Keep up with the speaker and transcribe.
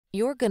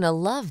You're gonna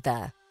love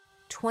the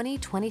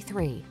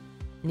 2023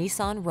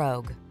 Nissan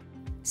Rogue.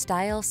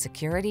 Style,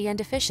 security, and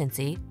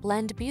efficiency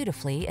blend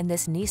beautifully in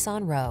this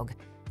Nissan Rogue,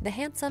 the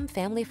handsome,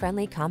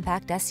 family-friendly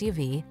compact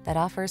SUV that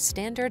offers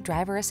standard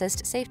driver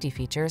assist safety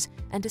features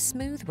and a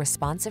smooth,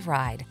 responsive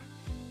ride.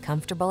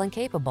 Comfortable and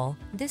capable,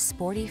 this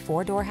sporty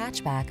four-door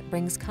hatchback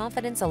brings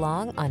confidence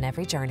along on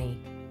every journey.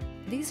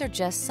 These are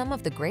just some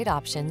of the great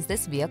options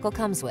this vehicle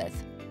comes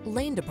with: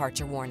 lane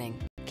departure warning,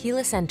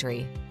 keyless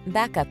entry,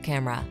 backup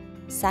camera,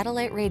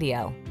 satellite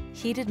radio,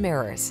 heated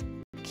mirrors,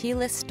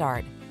 keyless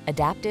start,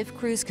 adaptive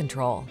cruise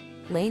control,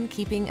 lane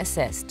keeping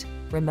assist,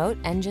 remote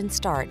engine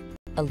start,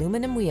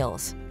 aluminum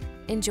wheels.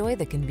 Enjoy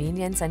the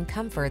convenience and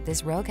comfort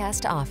this Rogue has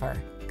to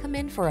offer. Come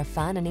in for a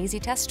fun and easy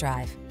test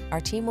drive. Our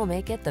team will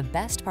make it the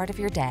best part of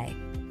your day.